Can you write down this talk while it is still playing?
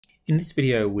In this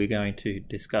video, we're going to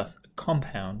discuss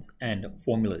compounds and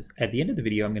formulas. At the end of the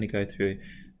video, I'm going to go through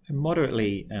a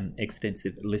moderately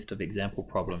extensive list of example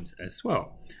problems as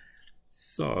well.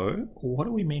 So, what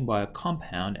do we mean by a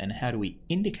compound and how do we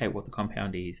indicate what the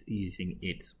compound is using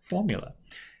its formula?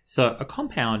 So, a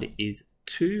compound is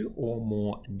two or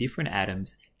more different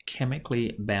atoms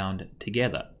chemically bound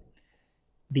together.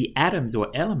 The atoms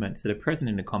or elements that are present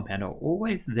in a compound are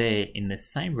always there in the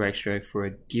same ratio for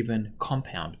a given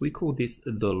compound. We call this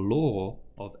the law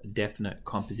of definite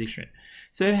composition.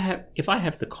 So if I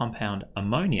have the compound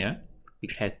ammonia,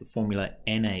 which has the formula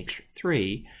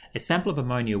NH3, a sample of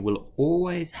ammonia will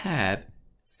always have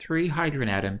 3 hydrogen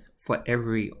atoms for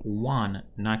every 1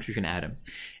 nitrogen atom.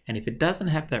 And if it doesn't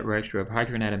have that ratio of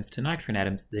hydrogen atoms to nitrogen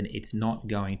atoms, then it's not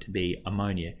going to be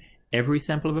ammonia. Every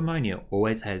sample of ammonia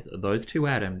always has those 2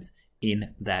 atoms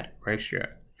in that ratio.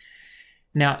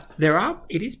 Now,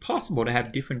 it is possible to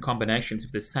have different combinations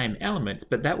of the same elements,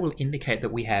 but that will indicate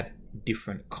that we have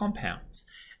different compounds.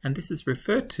 And this is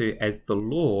referred to as the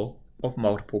law of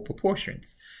multiple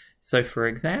proportions. So, for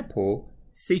example,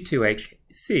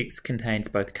 C2H6 contains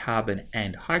both carbon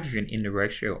and hydrogen in the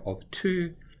ratio of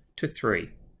 2 to 3.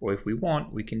 Or if we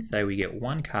want, we can say we get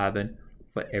 1 carbon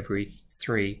for every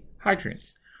 3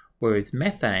 hydrogens. Whereas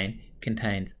methane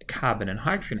contains carbon and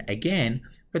hydrogen again,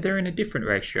 but they're in a different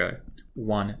ratio,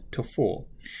 1 to 4.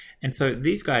 And so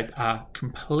these guys are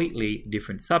completely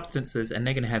different substances and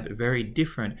they're going to have very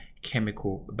different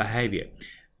chemical behavior.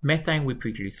 Methane, we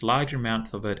produce large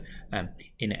amounts of it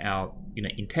in our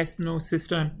intestinal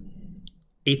system.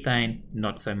 Ethane,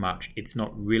 not so much. It's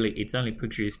only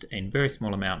produced in very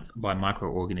small amounts by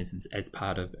microorganisms as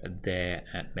part of their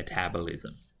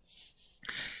metabolism.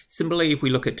 Similarly, if we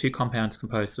look at 2 compounds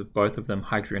composed of both of them,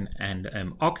 hydrogen and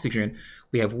oxygen,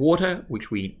 we have water,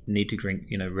 which we need to drink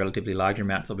relatively large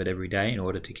amounts of it every day in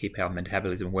order to keep our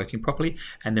metabolism working properly.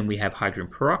 And then we have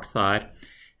hydrogen peroxide,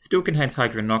 still contains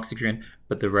hydrogen and oxygen,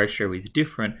 but the ratio is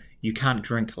different. You can't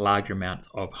drink large amounts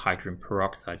of hydrogen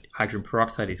peroxide. Hydrogen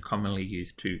peroxide is commonly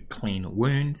used to clean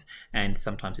wounds, and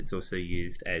sometimes it's also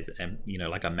used as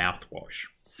like a mouthwash.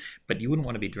 But you wouldn't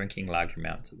want to be drinking large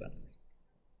amounts of it.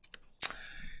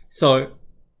 So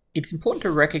it's important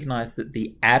to recognize that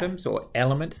the atoms or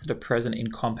elements that are present in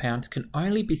compounds can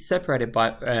only be separated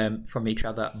from each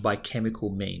other by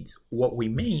chemical means. What we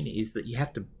mean is that you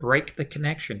have to break the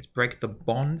connections, break the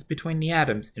bonds between the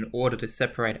atoms in order to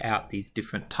separate out these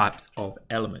different types of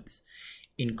elements.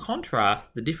 In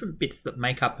contrast, the different bits that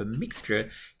make up a mixture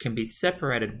can be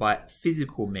separated by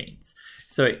physical means.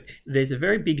 So there's a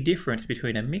very big difference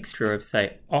between a mixture of,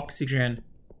 say, oxygen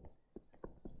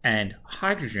and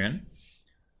hydrogen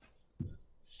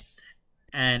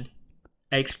and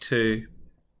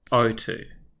H2O2.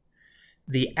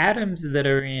 The atoms that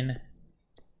are in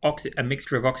a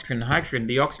mixture of oxygen and hydrogen,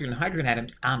 the oxygen and hydrogen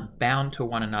atoms aren't bound to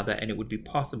one another, and it would be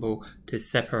possible to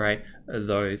separate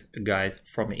those guys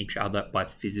from each other by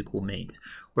physical means.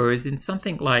 Whereas in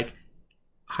something like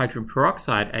hydrogen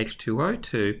peroxide,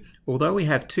 H2O2, although we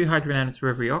have 2 hydrogen atoms for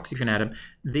every oxygen atom,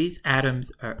 these atoms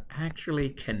are actually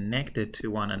connected to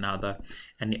one another.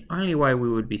 And the only way we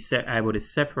would be able to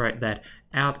separate that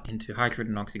out into hydrogen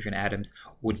and oxygen atoms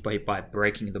would be by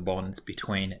breaking the bonds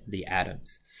between the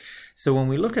atoms. So when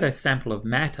we look at a sample of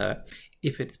matter,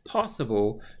 if it's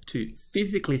possible to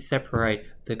physically separate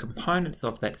the components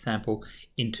of that sample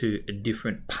into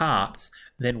different parts,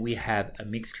 then we have a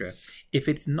mixture. If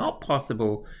it's not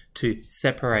possible to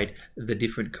separate the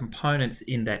different components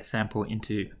in that sample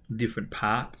into different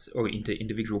parts or into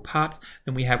individual parts,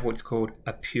 then we have what's called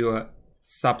a pure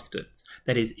substance.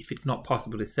 That is, if it's not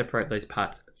possible to separate those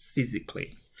parts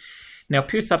physically. Now,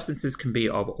 pure substances can be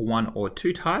of 1 or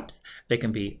 2 types. They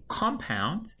can be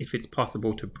compounds, if it's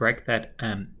possible to break that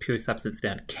pure substance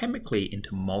down chemically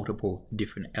into multiple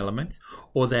different elements,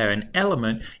 or they're an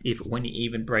element if when you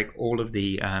even break all of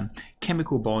the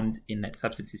chemical bonds in that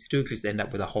substance, you still just end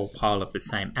up with a whole pile of the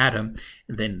same atom,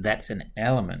 then that's an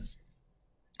element.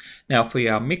 Now, for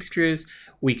our mixtures,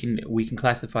 we can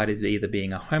classify it as either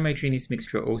being a homogeneous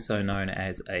mixture, also known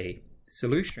as a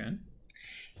solution,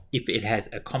 if it has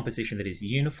a composition that is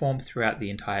uniform throughout the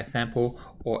entire sample,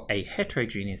 or a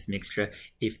heterogeneous mixture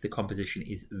if the composition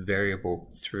is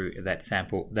variable through that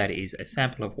sample. That is, a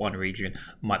sample of one region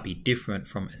might be different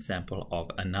from a sample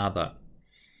of another.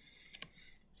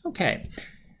 Okay,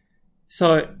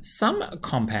 so some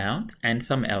compounds and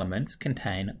some elements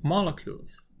contain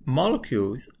molecules.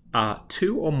 Molecules are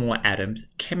 2 or more atoms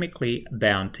chemically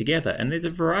bound together, and there's a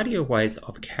variety of ways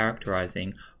of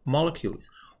characterizing molecules.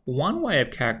 One way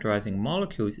of characterizing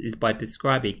molecules is by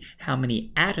describing how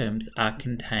many atoms are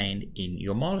contained in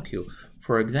your molecule.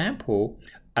 For example,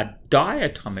 A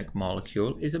diatomic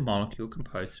molecule is a molecule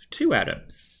composed of 2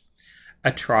 atoms.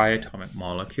 A triatomic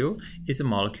molecule is a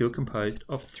molecule composed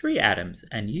of 3 atoms,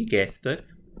 and you guessed it,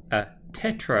 a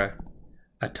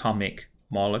tetraatomic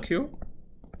molecule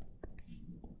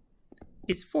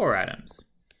is 4 atoms.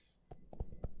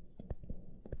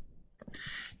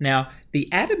 Now,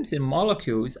 the atoms in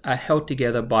molecules are held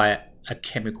together by a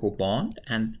chemical bond,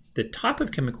 and the type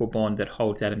of chemical bond that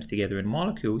holds atoms together in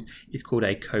molecules is called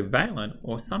a covalent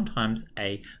or sometimes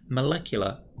a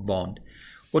molecular bond.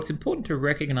 What's important to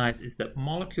recognize is that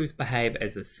molecules behave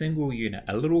as a single unit,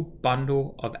 a little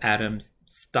bundle of atoms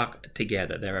stuck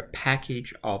together. They're a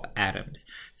package of atoms.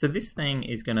 So this thing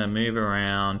is going to move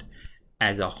around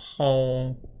as a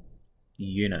whole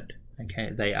unit.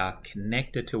 Okay, they are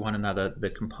connected to one another,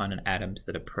 the component atoms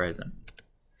that are present.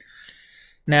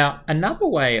 Now, another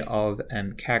way of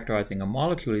characterizing a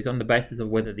molecule is on the basis of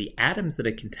whether the atoms that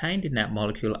are contained in that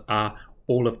molecule are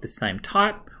all of the same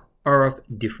type or of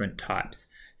different types.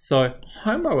 So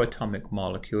homoatomic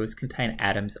molecules contain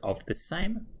atoms of the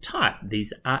same type.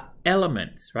 These are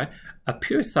elements, right? A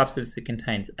pure substance that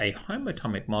contains a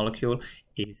homoatomic molecule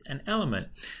is an element.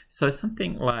 So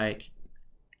something like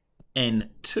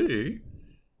N2,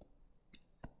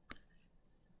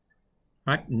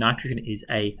 right? Nitrogen is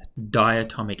a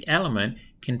diatomic element,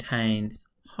 contains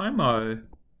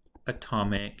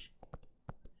homoatomic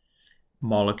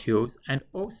molecules and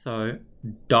also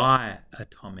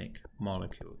diatomic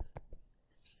molecules.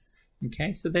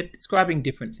 Okay, so they're describing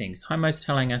different things. Homo is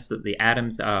telling us that the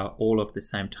atoms are all of the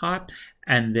same type,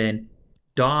 and then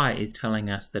di is telling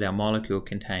us that our molecule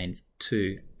contains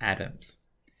 2 atoms.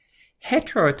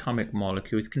 Heteroatomic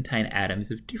molecules contain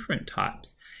atoms of different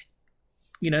types.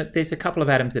 You know, there's a couple of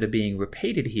atoms that are being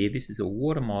repeated here. This is a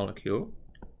water molecule.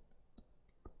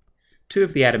 2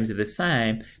 of the atoms are the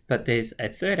same, but there's a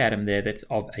 3rd atom there that's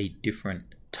of a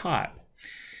different type.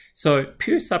 So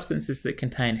pure substances that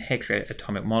contain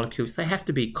heteroatomic molecules, they have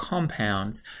to be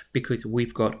compounds because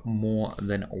we've got more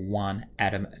than one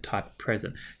atom type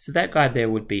present. So that guy there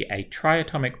would be a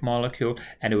triatomic molecule,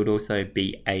 and it would also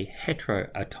be a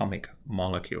heteroatomic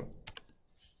molecule.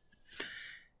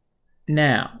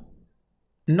 Now,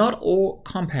 not all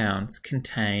compounds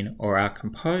contain or are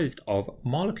composed of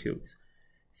molecules.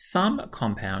 Some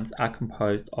compounds are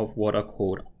composed of what are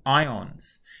called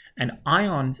ions, and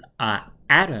ions are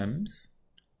atoms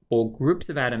or groups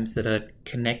of atoms that are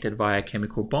connected via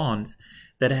chemical bonds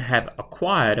that have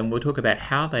acquired, and we'll talk about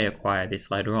how they acquire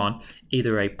this later on,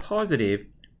 either a positive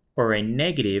or a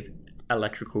negative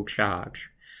electrical charge.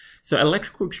 So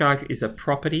electrical charge is a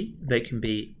property that can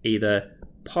be either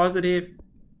positive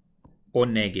or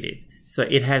negative. So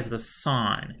it has the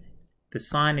sign. The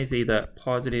sign is either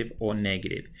positive or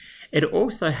negative. It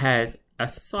also has a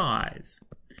size,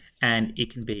 and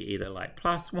it can be either like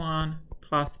 +1,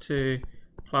 +2,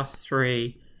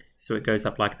 +3, so it goes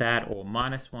up like that, or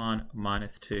 -1,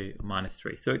 -2,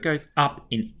 -3. So it goes up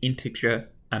in integer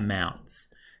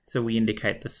amounts. So we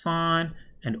indicate the sign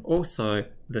and also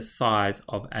the size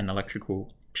of an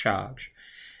electrical charge.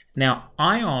 Now,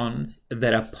 ions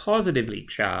that are positively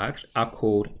charged are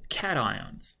called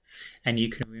cations. And you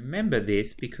can remember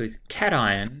this because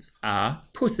cations are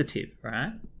positive,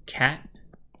 right? Cat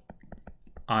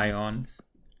ions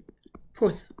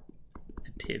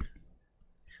positive.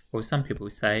 Or some people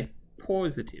say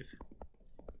positive.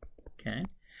 Okay?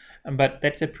 But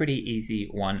that's a pretty easy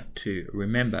one to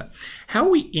remember. How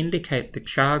we indicate the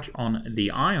charge on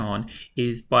the ion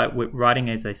is by writing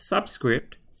as a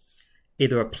subscript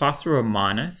either a plus or a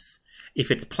minus. If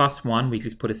it's +1, we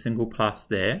just put a single plus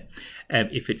there.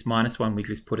 If it's -1, we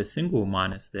just put a single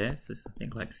minus there. So something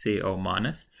like CO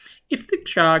minus. If the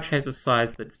charge has a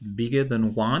size that's bigger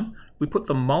than 1, we put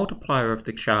the multiplier of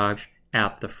the charge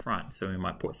out the front. So we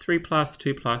might put 3 plus,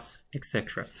 2 plus,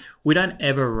 etc. We don't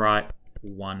ever write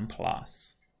 1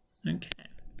 plus. Okay.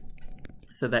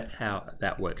 So that's how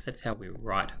that works. That's how we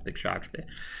write the charge there.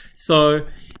 So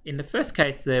in the first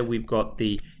case there, we've got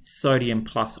the sodium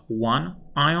 +1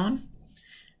 ion.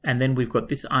 And then we've got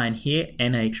this ion here,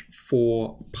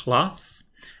 NH4+.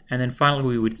 And then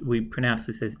finally we pronounce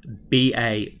this as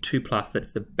Ba2+.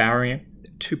 That's the barium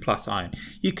 2+ ion.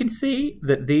 You can see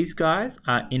that these guys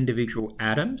are individual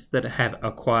atoms that have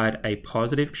acquired a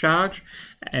positive charge,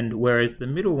 and whereas the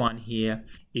middle one here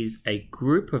is a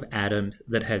group of atoms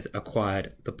that has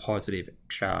acquired the positive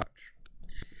charge.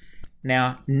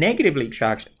 Now, negatively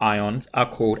charged ions are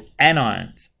called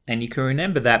anions, and you can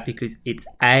remember that because it's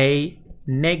a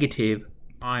negative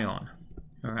ion.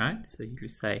 All right, so you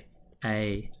just say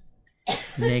a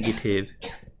negative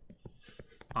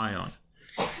ion.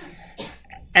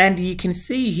 And you can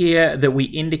see here that we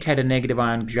indicate a negative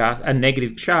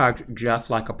charge just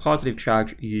like a positive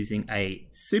charge using a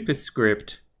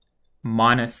superscript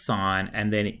minus sign,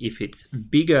 and then if it's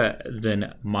bigger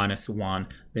than -1,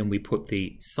 then we put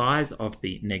the size of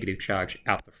the negative charge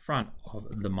out the front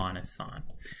of the minus sign.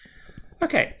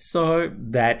 Okay, so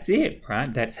that's it,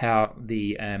 right? That's how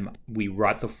we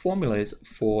write the formulas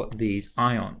for these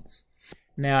ions.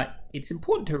 Now, it's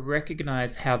important to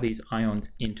recognize how these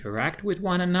ions interact with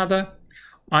one another.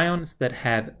 Ions that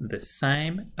have the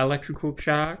same electrical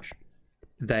charge,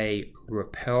 they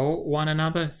repel one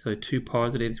another. So two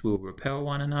positives will repel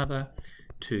one another,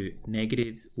 two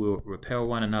negatives will repel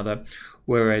one another,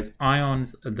 whereas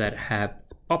ions that have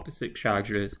opposite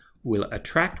charges will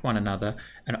attract one another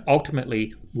and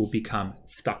ultimately will become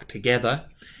stuck together.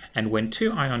 And when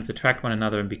two ions attract one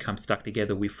another and become stuck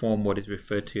together, we form what is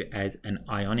referred to as an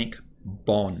ionic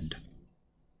bond.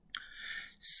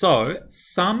 So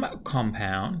some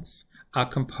compounds are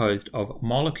composed of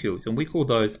molecules, and we call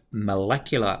those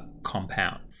molecular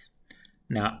compounds.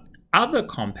 Now, other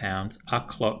compounds are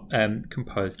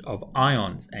composed of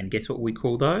ions, and guess what we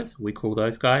call those? We call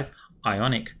those guys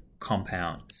ionic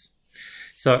compounds.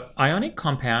 So ionic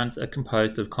compounds are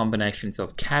composed of combinations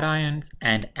of cations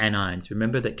and anions.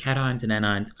 Remember that cations and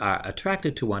anions are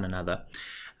attracted to one another,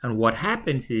 and what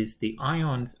happens is the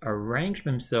ions arrange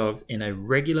themselves in a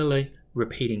regularly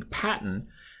repeating pattern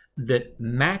that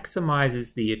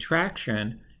maximizes the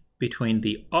attraction between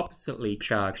the oppositely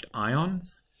charged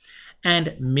ions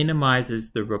and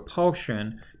minimizes the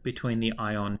repulsion between the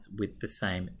ions with the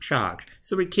same charge.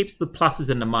 So it keeps the pluses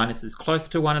and the minuses close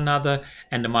to one another,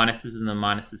 and the minuses and the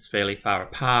minuses fairly far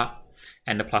apart,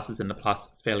 and the pluses and the plus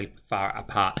fairly far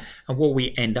apart. And what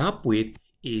we end up with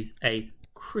is a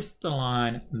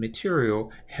crystalline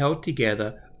material held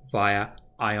together via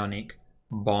ionic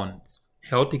bonds,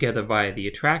 held together via the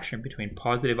attraction between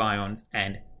positive ions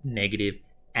and negative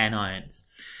anions.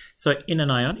 So in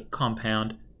an ionic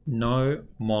compound, no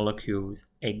molecules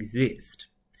exist.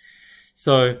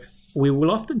 So we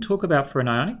will often talk about, for an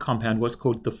ionic compound, what's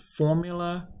called the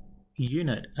formula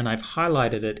unit, and I've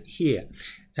highlighted it here.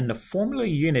 And the formula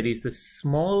unit is the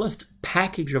smallest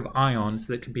package of ions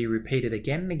that can be repeated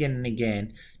again and again and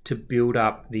again to build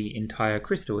up the entire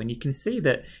crystal. And you can see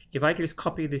that if I just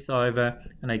copy this over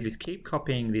and I just keep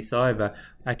copying this over,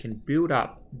 I can build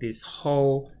up this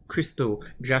whole crystal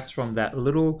just from that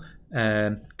little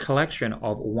collection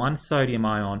of one sodium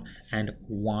ion and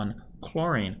one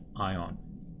chlorine ion.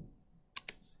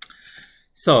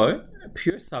 So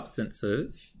pure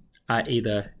substances are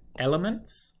either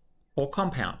elements or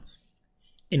compounds.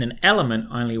 In an element,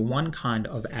 only one kind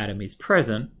of atom is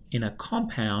present. In a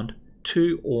compound,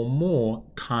 two or more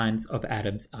kinds of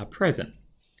atoms are present.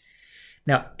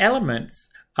 Now, elements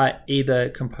are either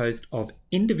composed of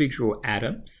individual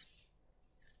atoms.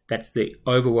 That's the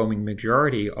overwhelming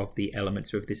majority of the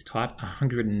elements of this type,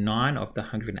 109 of the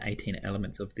 118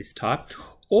 elements of this type,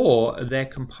 or they're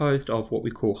composed of what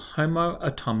we call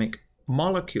homoatomic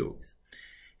molecules.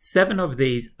 7 of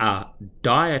these are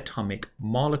diatomic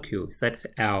molecules. That's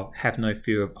our have no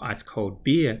fear of ice cold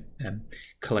beer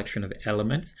collection of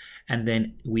elements. And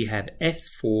then we have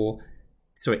S8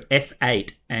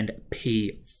 and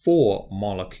P4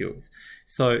 molecules.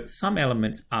 So some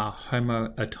elements are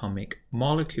homoatomic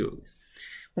molecules.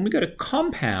 When we go to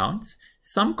compounds,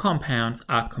 some compounds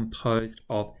are composed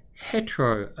of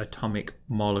heteroatomic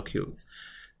molecules.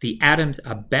 The atoms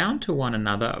are bound to one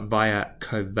another via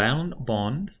covalent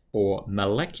bonds or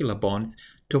molecular bonds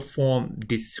to form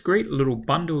discrete little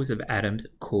bundles of atoms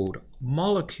called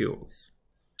molecules.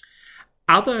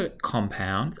 Other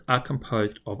compounds are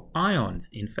composed of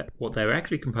ions. In fact, what they're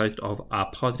actually composed of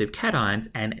are positive cations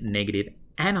and negative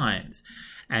anions.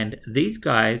 And these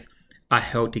guys are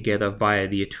held together via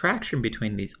the attraction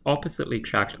between these oppositely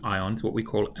charged ions, what we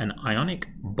call an ionic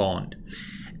bond.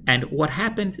 And what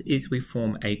happens is we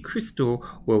form a crystal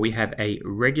where we have a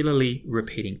regularly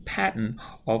repeating pattern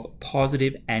of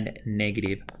positive and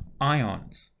negative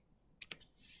ions.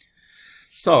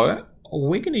 So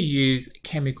we're going to use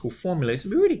chemical formulas.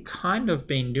 We've already kind of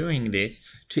been doing this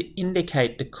to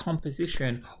indicate the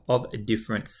composition of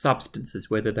different substances,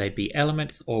 whether they be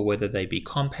elements or whether they be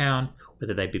compounds,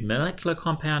 whether they be molecular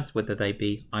compounds, whether they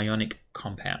be ionic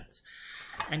compounds.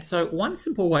 And so one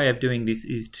simple way of doing this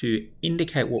is to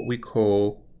indicate what we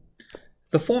call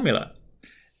the formula.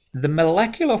 The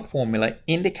molecular formula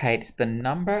indicates the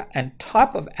number and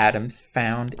type of atoms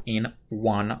found in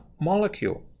one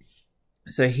molecule.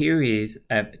 So here is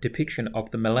a depiction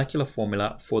of the molecular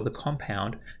formula for the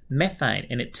compound methane.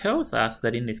 And it tells us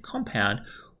that in this compound,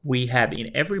 we have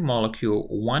in every molecule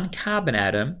one carbon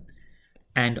atom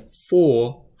and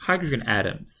 4 hydrogen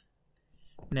atoms.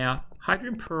 Now,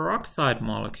 hydrogen peroxide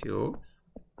molecules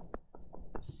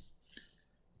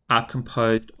are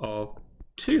composed of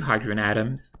 2 hydrogen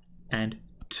atoms and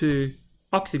 2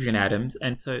 oxygen atoms,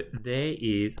 and so there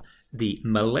is the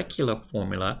molecular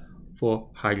formula for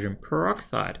hydrogen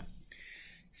peroxide.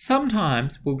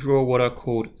 Sometimes we'll draw what are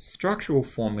called structural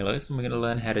formulas, and we're going to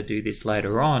learn how to do this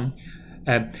later on,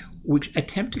 which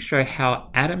attempt to show how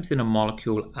atoms in a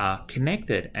molecule are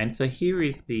connected. And so here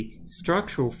is the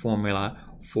structural formula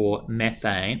for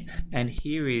methane, and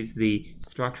here is the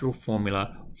structural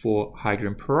formula for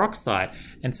hydrogen peroxide.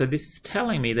 And so this is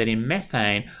telling me that in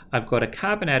methane, I've got a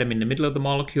carbon atom in the middle of the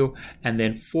molecule and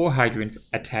then 4 hydrogens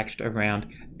attached around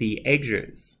the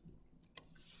edges.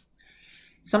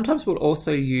 Sometimes we'll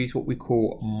also use what we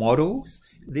call models.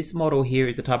 This model here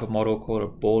is a type of model called a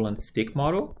ball and stick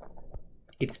model.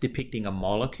 It's depicting a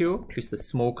molecule, just a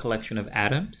small collection of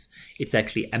atoms. It's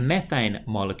actually a methane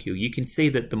molecule. You can see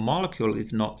that the molecule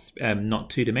is not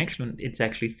two-dimensional, it's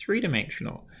actually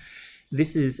three-dimensional.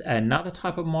 This is another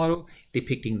type of model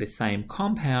depicting the same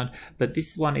compound, but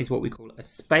this one is what we call a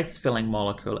space-filling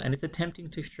molecule, and it's attempting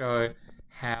to show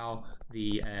how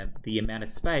the amount of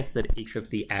space that each of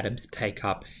the atoms take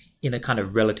up in a kind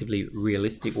of relatively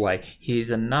realistic way. Here's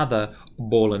another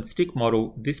ball and stick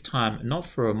model, this time not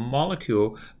for a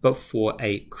molecule, but for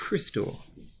a crystal.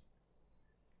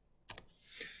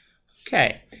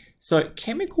 Okay, so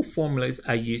chemical formulas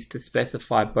are used to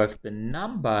specify both the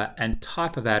number and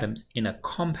type of atoms in a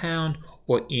compound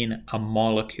or in a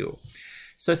molecule.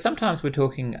 So sometimes we're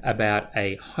talking about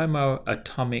a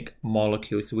homoatomic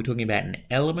molecule. So we're talking about an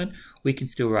element. We can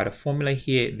still write a formula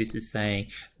here. This is saying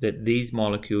that these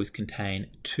molecules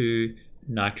contain 2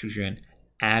 nitrogen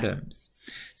atoms.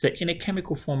 So in a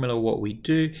chemical formula, what we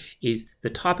do is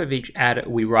the type of each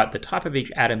atom, we write the type of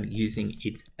each atom using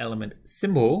its element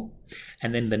symbol,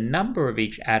 and then the number of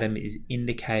each atom is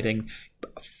indicating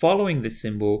following the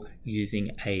symbol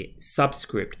using a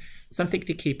subscript. Something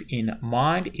to keep in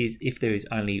mind is if there is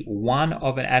only one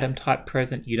of an atom type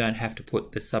present, you don't have to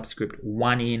put the subscript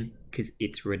 1 in because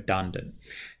it's redundant.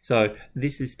 So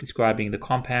this is describing the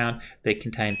compound that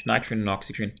contains nitrogen and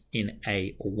oxygen in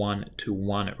a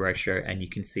 1:1 ratio, and you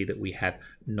can see that we have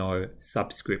no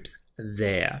subscripts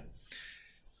there.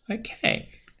 Okay,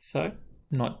 so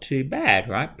not too bad,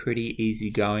 right? Pretty easy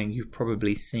going. You've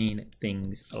probably seen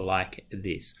things like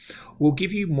this. We'll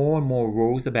give you more and more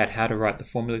rules about how to write the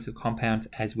formulas of compounds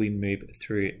as we move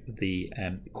through the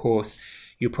course.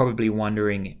 You're probably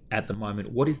wondering at the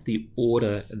moment, what is the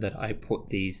order that I put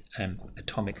these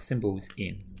atomic symbols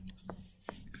in?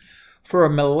 For a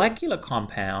molecular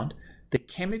compound, the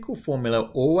chemical formula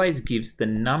always gives the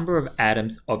number of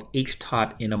atoms of each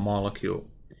type in a molecule.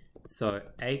 So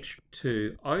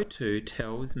H2O2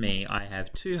 tells me I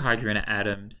have 2 hydrogen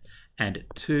atoms and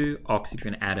 2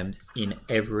 oxygen atoms in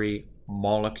every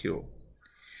molecule.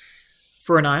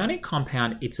 For an ionic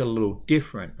compound, it's a little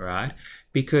different, right?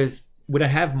 Because we don't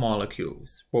have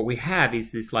molecules. What we have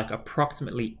is this like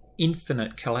approximately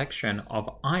infinite collection of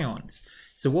ions.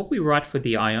 So what we write for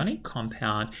the ionic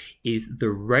compound is the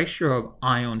ratio of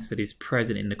ions that is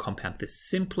present in the compound, the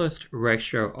simplest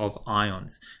ratio of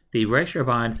ions, the ratio of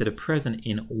ions that are present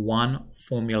in one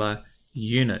formula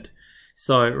unit.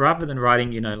 So rather than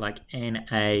writing, like Na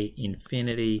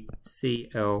infinity,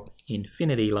 Cl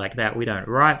infinity like that, we don't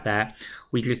write that.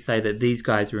 We just say that these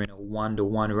guys are in a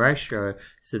 1:1 ratio.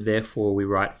 So therefore we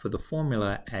write for the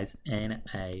formula as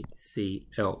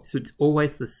NaCl. So it's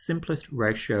always the simplest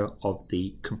ratio of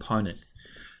the components.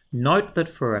 Note that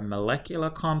for a molecular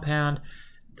compound,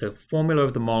 the formula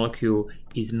of the molecule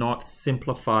is not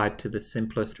simplified to the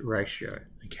simplest ratio.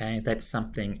 Okay, that's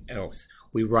something else.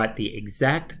 We write the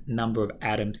exact number of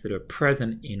atoms that are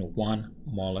present in one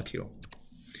molecule.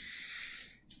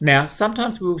 Now,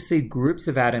 sometimes we will see groups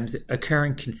of atoms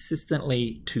occurring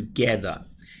consistently together.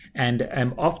 And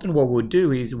often what we'll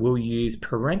do is we'll use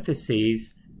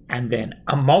parentheses and then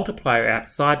a multiplier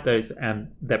outside those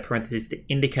that parentheses to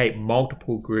indicate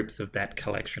multiple groups of that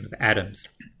collection of atoms.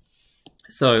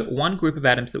 So one group of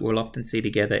atoms that we'll often see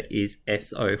together is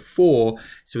SO4.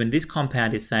 So in this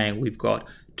compound is saying we've got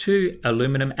 2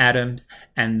 aluminum atoms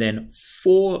and then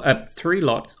 3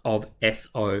 lots of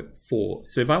SO4.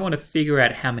 So if I want to figure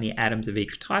out how many atoms of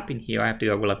each type in here, I have to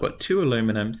go, well, I've got 2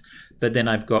 aluminums, but then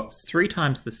I've got 3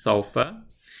 times the sulfur,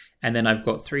 and then I've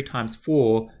got 3 times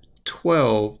 4,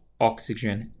 12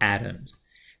 oxygen atoms.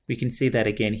 We can see that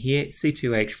again here,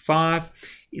 C2H5,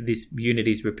 this unit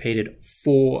is repeated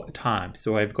 4 times.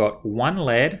 So I've got 1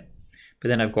 lead, but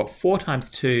then I've got 4 times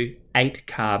 2, 8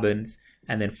 carbons,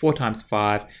 and then 4 times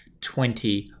 5,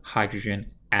 20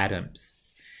 hydrogen atoms.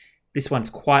 This one's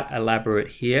quite elaborate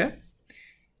here.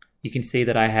 You can see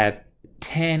that I have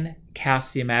 10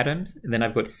 calcium atoms, and then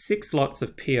I've got 6 lots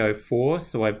of PO4,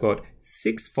 so I've got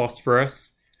 6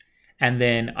 phosphorus, and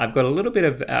then I've got a little bit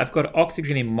of, I've got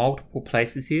oxygen in multiple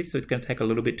places here, so it's going to take a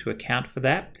little bit to account for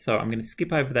that. So I'm going to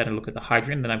skip over that and look at the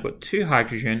hydrogen. Then I've got 2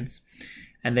 hydrogens,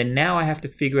 and then now I have to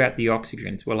figure out the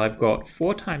oxygens. Well, I've got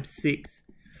 4 times 6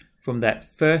 from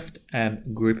that first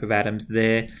group of atoms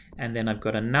there, and then I've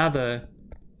got another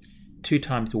 2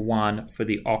 times 1 for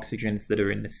the oxygens that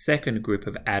are in the second group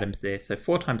of atoms there. So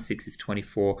 4 times 6 is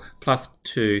 24, plus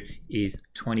 2 is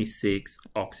 26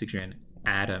 oxygen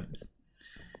atoms.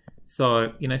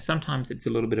 So, you know, sometimes it's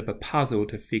a little bit of a puzzle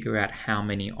to figure out how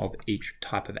many of each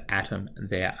type of atom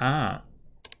there are.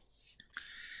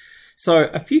 So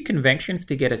a few conventions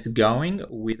to get us going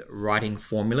with writing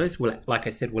formulas. Like I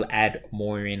said, we'll add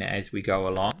more in as we go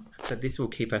along, but this will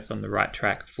keep us on the right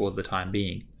track for the time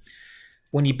being.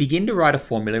 When you begin to write a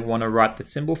formula, you want to write the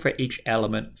symbol for each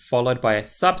element followed by a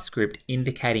subscript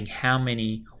indicating how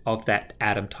many of that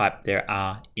atom type there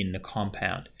are in the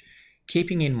compound,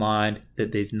 keeping in mind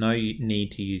that there's no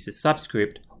need to use a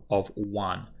subscript of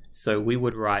 1. So we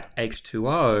would write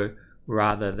H2O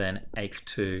rather than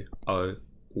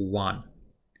H2O1.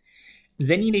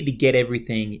 Then you need to get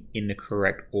everything in the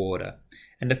correct order.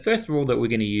 And the first rule that we're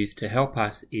going to use to help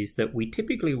us is that we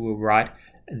typically will write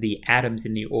the atoms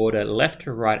in the order left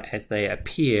to right as they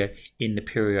appear in the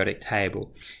periodic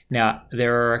table. Now,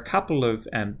 there are a couple of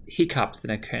hiccups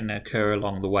that can occur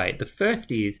along the way. The first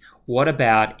is, what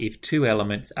about if 2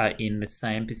 elements are in the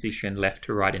same position left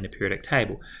to right in the periodic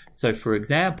table? So, for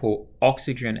example,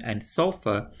 oxygen and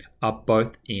sulfur are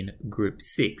both in group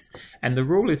 6. And the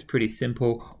rule is pretty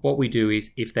simple. What we do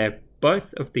is, if they're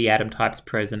both of the atom types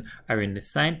present are in the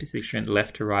same position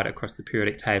left to right across the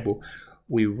periodic table,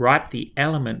 we write the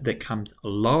element that comes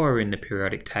lower in the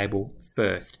periodic table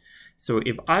first. So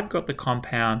if I've got the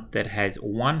compound that has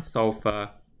 1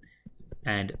 sulfur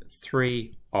and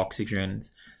 3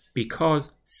 oxygens,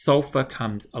 because sulfur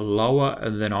comes lower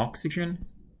than oxygen,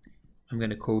 I'm going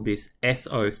to call this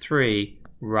SO3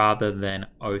 rather than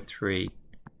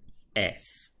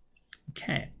O3S.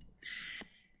 Okay.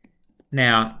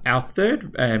 Now, our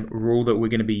third rule that we're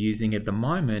going to be using at the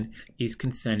moment is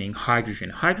concerning hydrogen.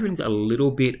 Hydrogen's a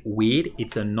little bit weird.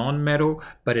 It's a non-metal,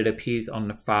 but it appears on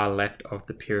the far left of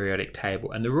the periodic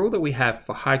table. And the rule that we have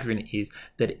for hydrogen is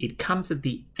that it comes at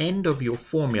the end of your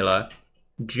formula,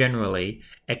 generally,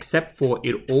 except for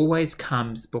it always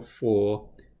comes before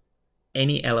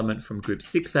any element from group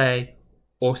 6A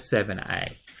or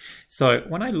 7A. So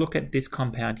when I look at this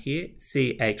compound here,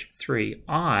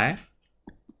 CH3I,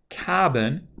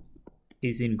 carbon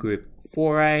is in group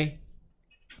 4A,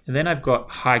 and then I've got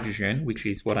hydrogen, which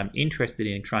is what I'm interested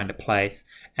in trying to place,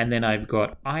 and then I've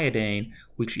got iodine,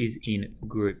 which is in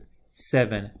group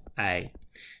 7A.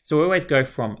 So we always go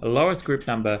from lowest group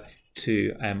number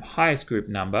to highest group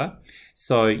number.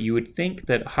 So you would think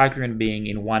that hydrogen being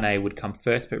in 1A would come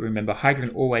first, but remember,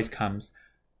 hydrogen always comes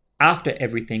after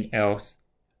everything else,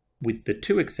 with the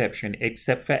 2 exceptions,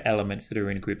 except for elements that are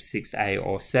in group 6A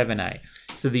or 7A.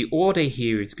 So the order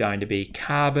here is going to be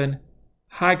carbon,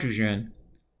 hydrogen,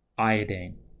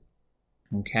 iodine.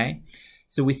 Okay,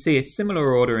 so we see a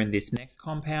similar order in this next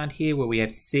compound here where we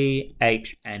have C,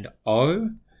 H, and O,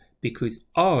 because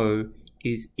O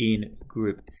is in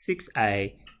group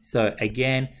 6A. So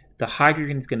again, the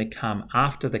hydrogen is going to come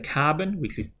after the carbon,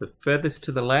 which is the furthest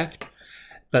to the left,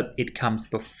 but it comes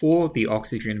before the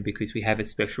oxygen because we have a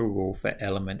special rule for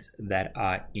elements that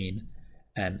are in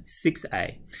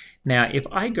 6A. Now, if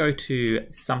I go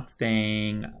to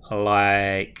something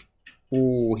like,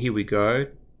 oh, here we go,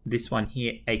 this one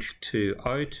here,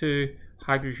 H2O2,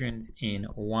 hydrogen's in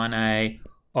 1A,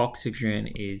 oxygen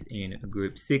is in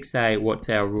group 6A. What's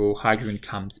our rule? Hydrogen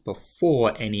comes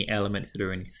before any elements that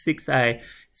are in 6A,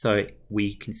 so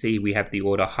we can see we have the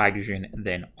order hydrogen and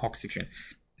then oxygen.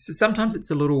 So sometimes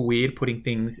it's a little weird putting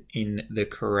things in the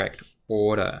correct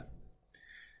order.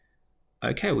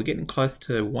 Okay, we're getting close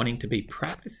to wanting to be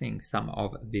practicing some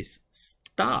of this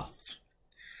stuff.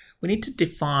 We need to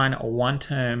define one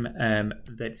term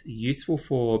that's useful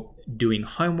for doing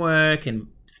homework and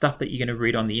stuff that you're going to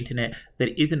read on the internet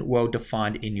that isn't well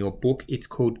defined in your book. It's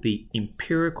called the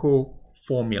empirical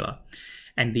formula.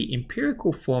 And the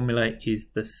empirical formula is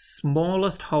the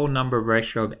smallest whole number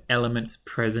ratio of elements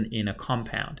present in a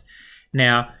compound.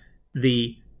 Now,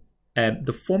 the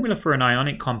formula for an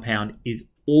ionic compound is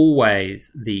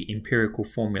always the empirical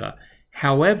formula.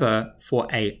 However, for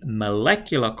a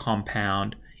molecular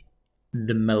compound,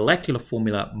 the molecular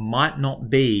formula might not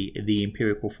be the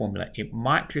empirical formula. It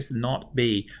might just not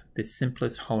be the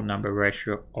simplest whole number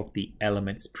ratio of the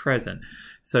elements present.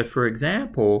 So for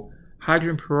example,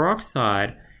 hydrogen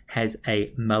peroxide has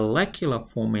a molecular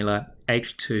formula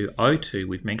H2O2.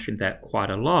 We've mentioned that quite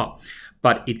a lot.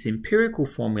 But its empirical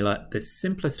formula, the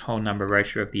simplest whole number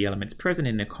ratio of the elements present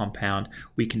in a compound,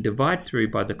 we can divide through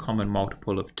by the common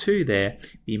multiple of 2 there.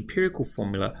 The empirical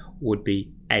formula would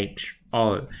be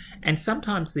HO. And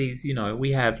sometimes these,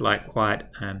 we have like quite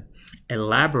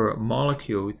elaborate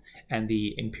molecules, and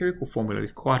the empirical formula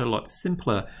is quite a lot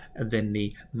simpler than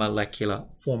the molecular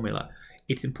formula.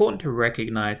 It's important to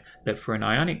recognize that for an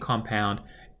ionic compound,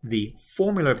 the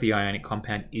formula of the ionic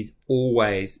compound is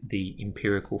always the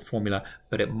empirical formula,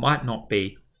 but it might not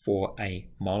be for a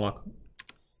molecule.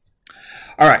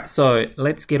 All right, so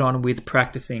let's get on with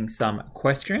practicing some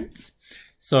questions.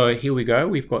 So here we go.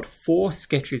 We've got 4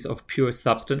 sketches of pure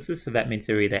substances, so that means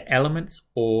they're either elements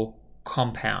or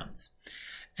compounds.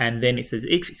 And then it says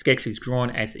each sketch is drawn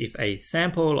as if a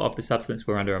sample of the substance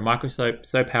were under a microscope,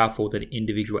 so powerful that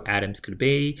individual atoms could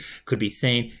be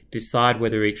seen. Decide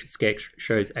whether each sketch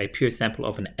shows a pure sample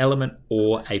of an element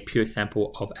or a pure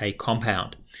sample of a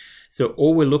compound. So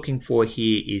all we're looking for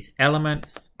here is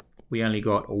elements. We only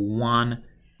got one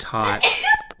type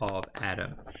of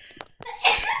atom.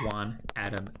 One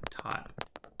atom type.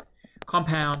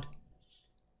 Compound,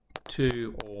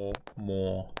 2 or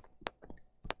more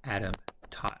atom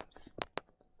types.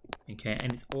 Okay,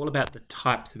 and it's all about the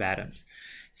types of atoms.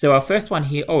 So our first one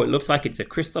here, it looks like it's a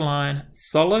crystalline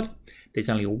solid. There's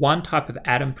only one type of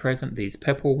atom present, these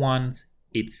purple ones.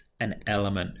 It's an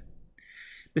element.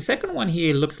 The second one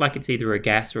here looks like it's either a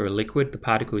gas or a liquid. The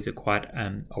particles are quite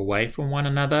away from one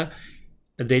another.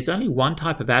 There's only one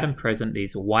type of atom present,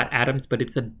 these are white atoms, but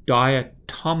it's a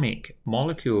diatomic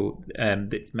molecule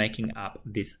that's making up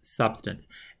this substance.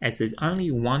 As there's only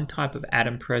one type of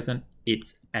atom present,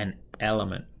 it's an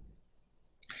element.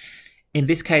 In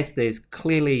this case, there's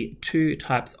clearly 2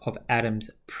 types of atoms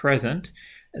present.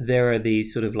 There are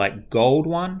these sort of like gold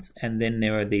ones, and then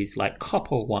there are these like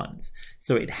copper ones.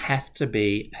 So it has to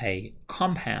be a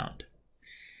compound.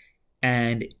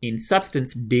 And in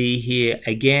substance D here,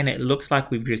 again, it looks like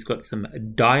we've just got some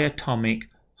diatomic,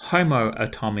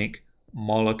 homoatomic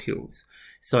molecules.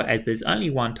 So as there's only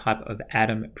one type of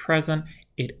atom present,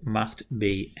 it must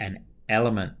be an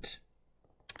element.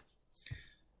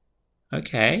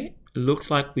 Okay,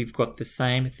 looks like we've got the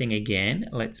same thing again.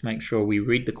 Let's make sure we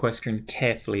read the question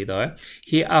carefully though.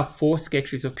 Here are 4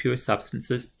 sketches of pure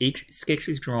substances. Each sketch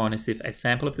is drawn as if a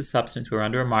sample of the substance were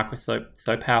under a microscope,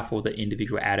 so powerful that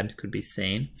individual atoms could be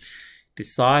seen.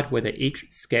 Decide whether each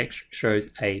sketch shows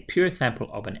a pure sample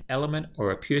of an element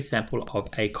or a pure sample of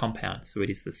a compound. So it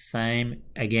is the same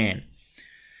again.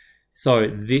 So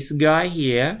this guy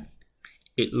here,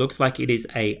 it looks like it is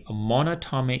a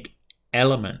monatomic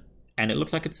element. And it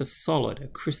looks like it's a solid, a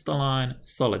crystalline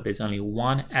solid. There's only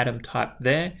one atom type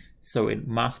there, so it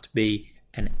must be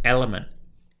an element.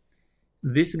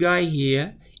 This guy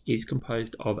here is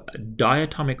composed of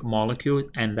diatomic molecules,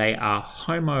 and they are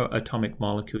homoatomic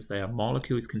molecules. They are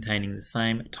molecules containing the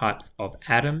same types of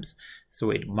atoms,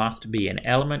 so it must be an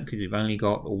element because we've only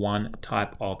got one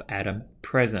type of atom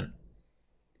present.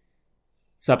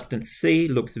 Substance C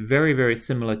looks very, very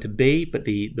similar to B, but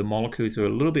the molecules are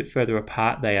a little bit further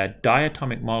apart. They are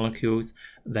diatomic molecules.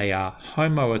 They are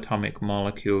homoatomic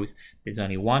molecules. There's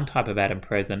only one type of atom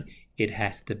present. It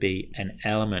has to be an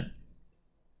element.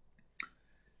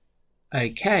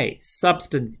 Okay,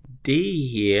 substance D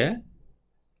here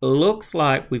looks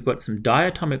like we've got some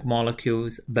diatomic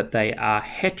molecules, but they are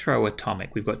heteroatomic.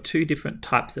 We've got 2 different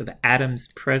types of atoms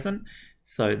present,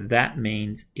 so that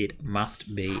means it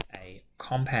must be a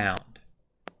compound.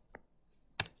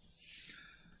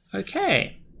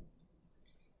 Okay,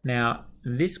 now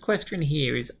this question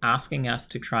here is asking us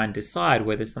to try and decide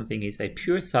whether something is a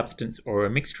pure substance or a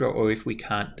mixture, or if we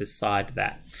can't decide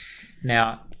that.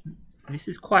 Now, this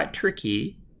is quite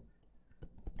tricky.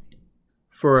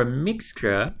 For a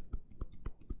mixture,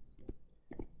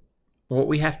 what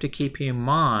we have to keep in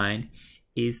mind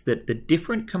is that the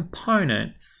different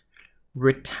components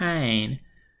retain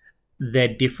their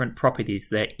different properties,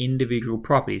 their individual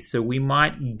properties. So we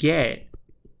might get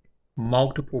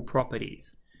multiple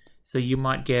properties. So you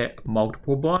might get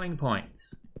multiple boiling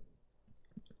points,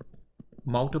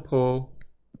 multiple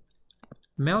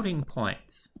melting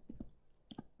points,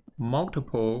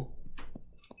 multiple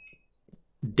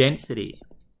density,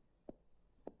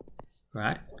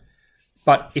 right?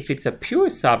 But if it's a pure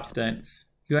substance,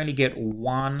 you only get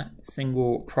one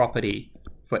single property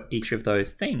for each of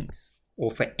those things. or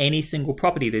for any single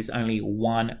property, there's only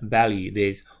one value.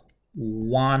 There's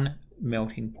one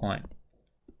melting point,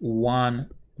 one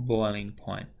boiling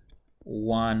point,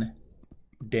 one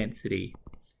density,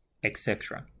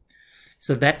 etc.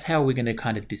 So that's how we're going to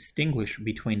kind of distinguish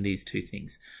between these two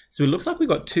things. So it looks like we've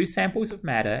got two samples of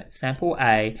matter, sample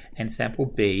A and sample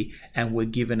B, and we're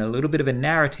given a little bit of a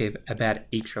narrative about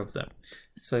each of them.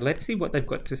 So let's see what they've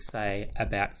got to say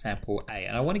about sample A.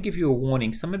 And I want to give you a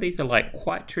warning. Some of these are like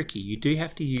quite tricky. You do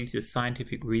have to use your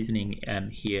scientific reasoning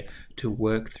here to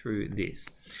work through this.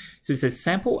 So it says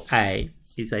sample A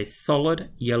is a solid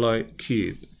yellow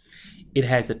cube. It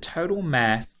has a total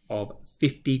mass of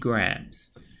 50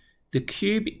 grams. The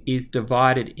cube is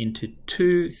divided into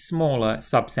two smaller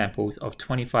subsamples of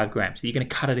 25 grams. So you're going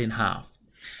to cut it in half.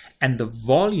 And the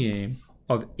volume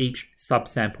of each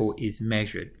subsample is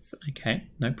measured. So, okay,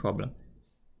 no problem.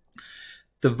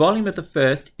 The volume of the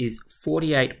first is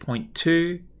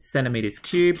 48.2 centimeters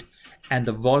cubed, and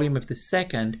the volume of the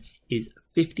second is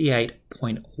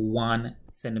 58.1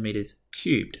 centimeters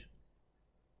cubed.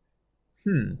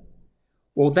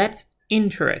 Well, that's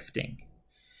interesting,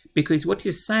 because what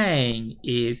you're saying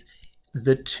is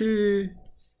the two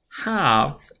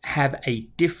halves have a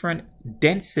different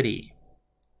density,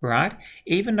 right?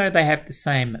 Even though they have the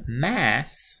same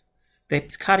mass,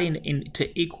 that's cut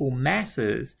into equal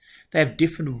masses, they have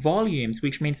different volumes,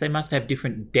 which means they must have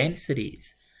different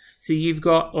densities. So you've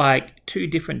got like two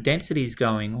different densities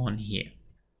going on here.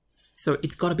 So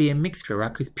it's got to be a mixture,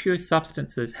 right? Because pure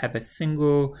substances have a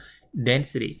single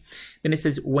density. Then it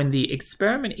says when the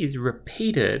experiment is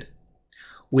repeated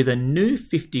with a new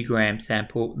 50 gram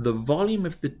sample, the volume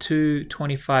of the two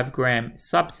 25 gram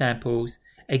subsamples,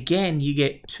 again, you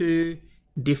get two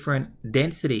different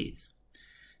densities.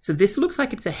 So this looks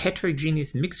like it's a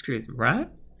heterogeneous mixture, right?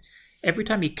 Every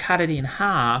time you cut it in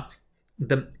half,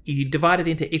 you divide it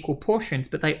into equal portions,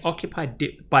 but they occupy,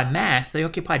 by mass, they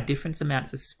occupy different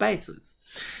amounts of spaces.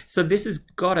 So this has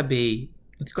got to be,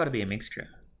 it's got to be a mixture.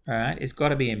 All right, it's got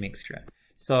to be a mixture.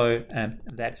 So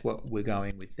that's what we're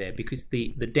going with there, because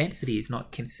the density is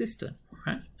not consistent,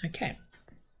 right? Okay.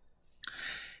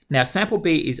 Now, sample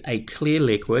B is a clear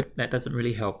liquid. That doesn't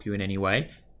really help you in any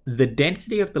way. The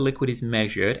density of the liquid is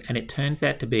measured, and it turns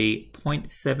out to be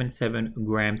 0.77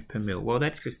 grams per mil. Well,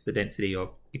 that's just the density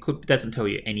of, it doesn't tell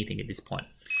you anything at this point.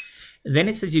 And then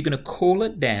it says you're going to cool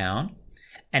it down,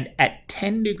 and at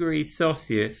 10 degrees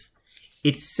Celsius,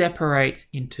 it separates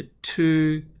into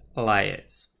two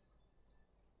layers.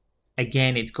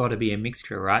 Again, it's got to be a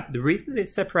mixture, right? The reason that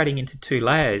it's separating into two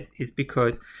layers is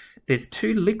because there's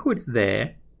two liquids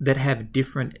there that have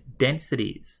different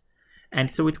densities. And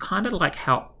so it's kind of like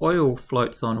how oil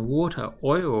floats on water.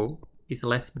 Oil is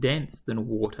less dense than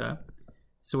water,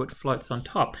 so it floats on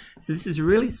top. So this is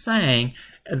really saying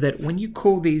that when you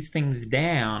cool these things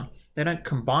down, they don't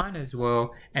combine as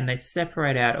well, and they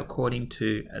separate out according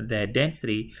to their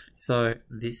density. So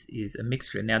this is a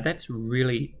mixture. Now that's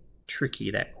really tricky,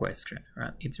 that question,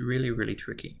 right? It's really, really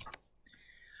tricky.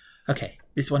 Okay,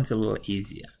 this one's a little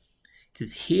easier. It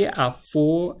says, here are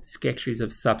 4 sketches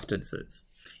of substances.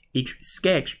 Each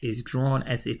sketch is drawn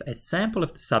as if a sample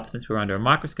of the substance were under a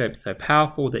microscope so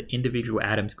powerful that individual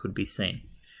atoms could be seen.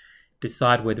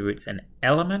 Decide whether it's an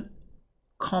element,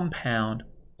 compound,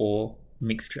 or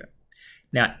mixture.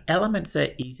 Now, elements are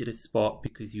easy to spot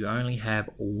because you only have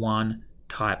one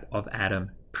type of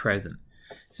atom present.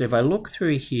 So if I look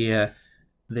through here,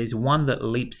 there's one that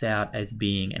leaps out as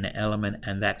being an element,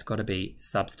 and that's got to be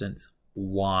substance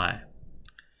Y.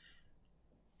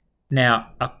 Now,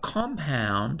 a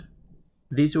compound,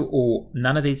 these are all,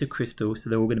 none of these are crystals, so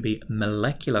they're all going to be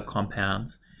molecular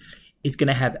compounds, is going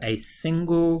to have a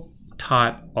single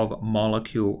type of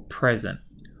molecule present,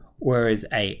 whereas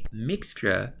a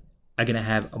mixture are going to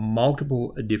have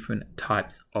multiple different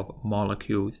types of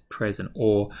molecules present,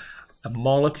 or a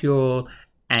molecule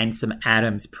and some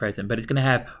atoms present, but it's going to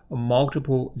have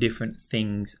multiple different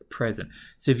things present.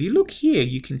 So if you look here,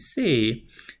 you can see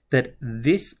that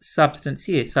this substance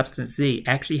here, substance Z,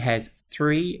 actually has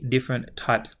 3 different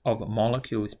types of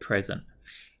molecules present.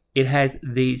 It has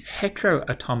these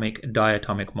heteroatomic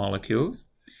diatomic molecules,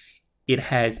 it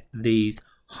has these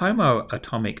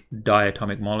homoatomic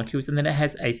diatomic molecules, and then it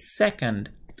has a second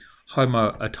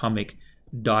homoatomic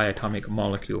diatomic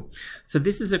molecule. So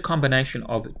this is a combination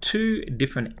of 2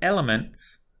 different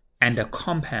elements and a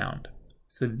compound.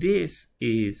 So this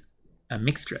is a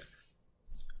mixture.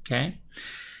 Okay.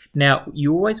 Now,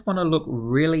 you always want to look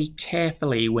really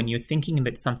carefully when you're thinking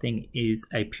that something is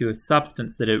a pure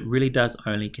substance, that it really does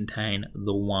only contain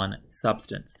the one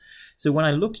substance. So when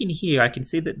I look in here, I can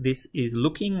see that this is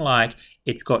looking like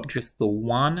it's got just the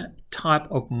one type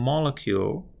of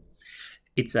molecule.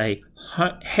 It's a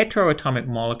heteroatomic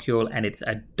molecule and it's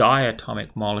a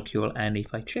diatomic molecule. And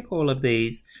if I check all of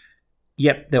these,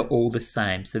 yep, they're all the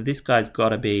same. So this guy's got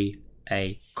to be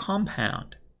a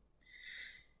compound.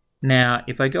 Now,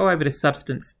 if I go over to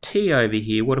substance T over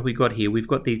here, what have we got here? We've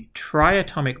got these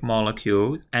triatomic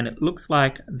molecules, and it looks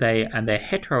like they're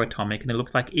heteroatomic, and it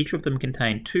looks like each of them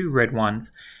contain 2 red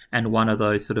ones and one of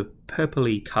those sort of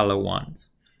purpley color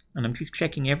ones. And I'm just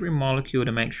checking every molecule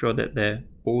to make sure that they're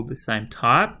all the same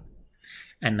type,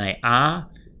 and they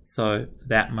are, so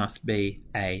that must be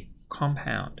a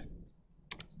compound.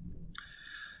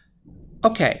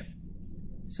 Okay.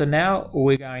 So now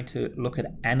we're going to look at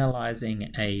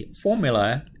analyzing a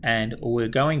formula, and we're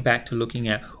going back to looking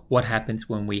at what happens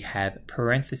when we have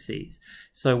parentheses.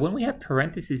 So when we have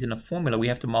parentheses in a formula, we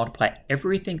have to multiply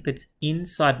everything that's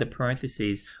inside the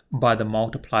parentheses by the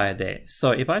multiplier there.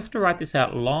 So if I was to write this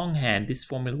out longhand, this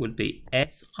formula would be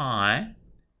Si3,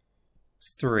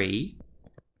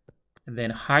 and then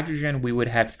hydrogen, we would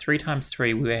have 3 times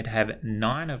 3, we would have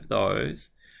 9 of those,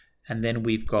 and then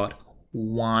we've got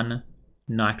 1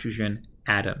 nitrogen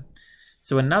atom.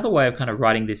 So another way of kind of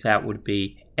writing this out would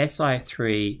be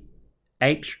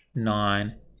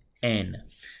Si3H9N.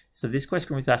 So this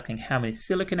question was asking how many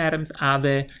silicon atoms are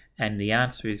there, and the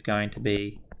answer is going to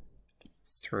be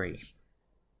 3.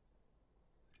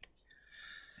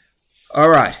 All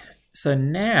right, so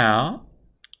now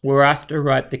we're asked to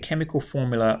write the chemical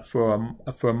formula for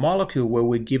a molecule where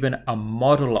we're given a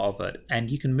model of it, and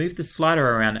you can move the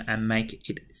slider around and make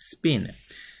it spin.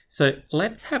 So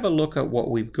let's have a look at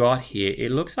what we've got here.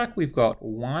 It looks like we've got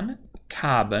 1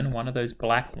 carbon, one of those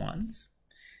black ones,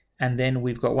 and then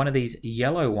we've got one of these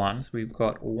yellow ones. We've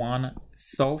got 1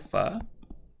 sulfur,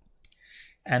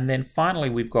 and then finally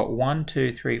we've got 1,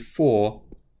 2, 3, 4.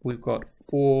 We've got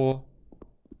 4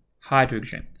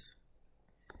 hydrogens.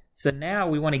 So now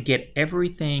we want to get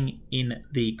everything in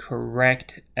the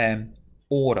correct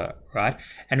order, right?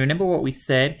 And remember what we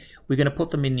said, we're going to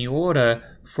put them in the order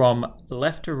from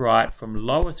left to right, from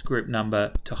lowest group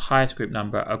number to highest group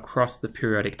number across the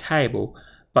periodic table.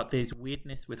 But there's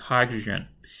weirdness with hydrogen.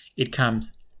 It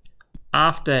comes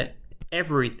after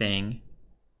everything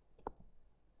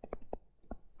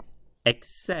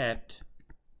except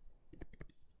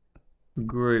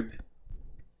group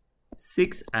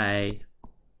 6A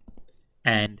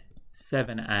and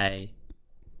 7A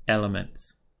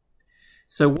elements.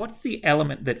 So what's the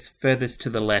element that's furthest to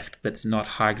the left that's not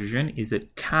hydrogen? Is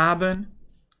it carbon?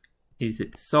 Is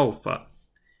it sulfur?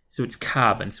 So it's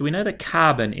carbon. So we know that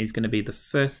carbon is going to be the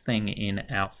first thing in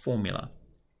our formula.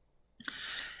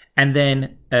 And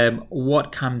then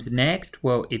what comes next?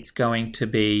 Well, it's going to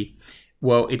be,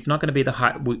 well, it's not going to be the,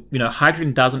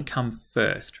 hydrogen doesn't come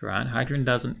first, right? Hydrogen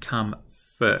doesn't come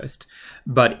first.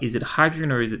 But is it hydrogen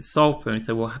or is it sulfur? And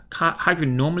so, well,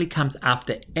 hydrogen normally comes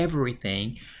after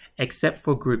everything except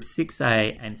for group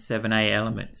 6A and 7A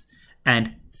elements.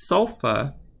 And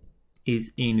sulfur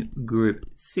is in group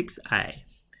 6A.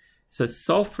 So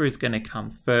sulfur is going to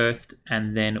come first,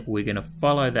 and then we're going to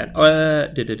follow that.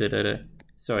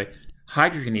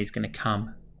 Hydrogen is going to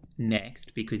come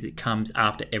next because it comes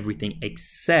after everything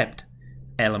except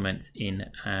elements in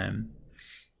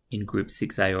group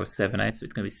 6A or 7A. So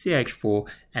it's going to be CH4,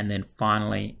 and then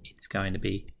finally it's going to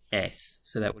be S.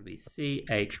 So that would be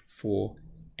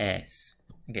CH4S.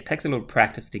 Okay, it takes a little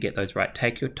practice to get those right.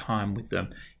 Take your time with them.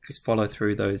 Just follow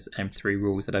through those 3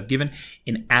 rules that I've given.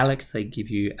 In ALEKS, they give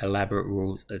you elaborate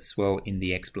rules as well in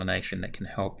the explanation that can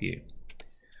help you.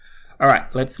 All right,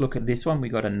 let's look at this one. We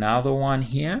got another one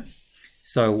here.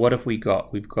 So what have we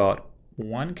got? We've got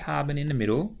 1 carbon in the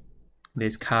middle.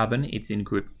 There's carbon. It's in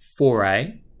group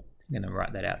 4A. I'm going to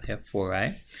write that out there,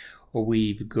 4A. Or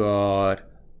we've got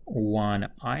 1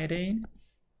 iodine.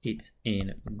 It's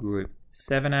in group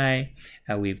 7A,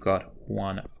 and we've got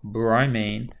 1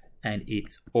 bromine, and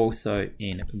it's also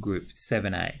in group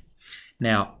 7A.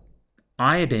 Now,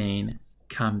 iodine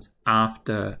comes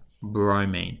after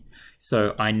bromine.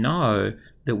 So I know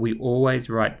that we always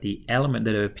write the element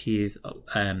that appears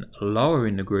lower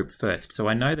in the group first. So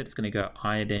I know that it's going to go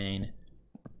iodine,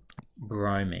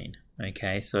 bromine.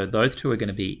 Okay, so those 2 are going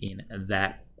to be in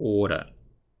that order.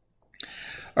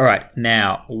 All right,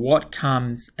 now what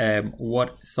comes,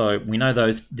 so we know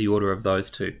the order of those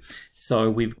 2. So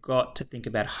we've got to think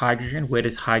about hydrogen. Where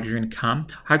does hydrogen come?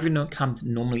 Hydrogen comes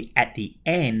normally at the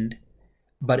end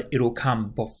but it'll come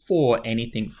before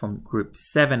anything from group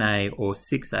 7A or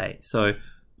 6A. So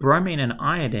bromine and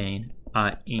iodine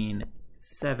are in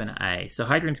 7A. So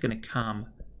hydrogen's going to come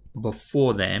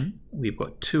before them. We've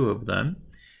got 2 of them.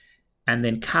 And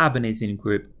then carbon is in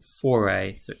group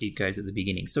 4A, so it goes at the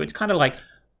beginning. So it's kind of like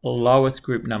lowest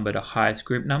group number to highest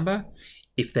group number.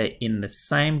 If they're in the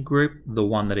same group, the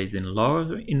one that is in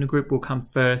lower in the group will come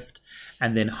first.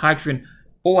 And then hydrogen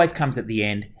always comes at the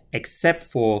end, except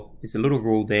for, there's a little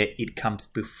rule there, it comes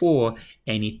before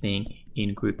anything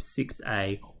in group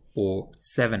 6A or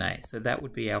 7A. So that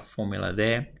would be our formula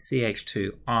there,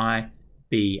 CH2IBr.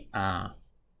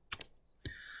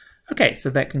 Okay, so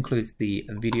that concludes the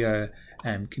video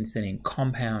concerning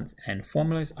compounds and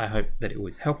formulas. I hope that it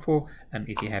was helpful.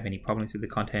 If you have any problems with the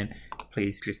content,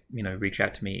 please just reach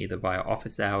out to me either via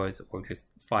office hours or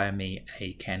just fire me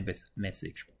a Canvas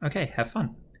message. Okay, have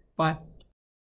fun. Bye.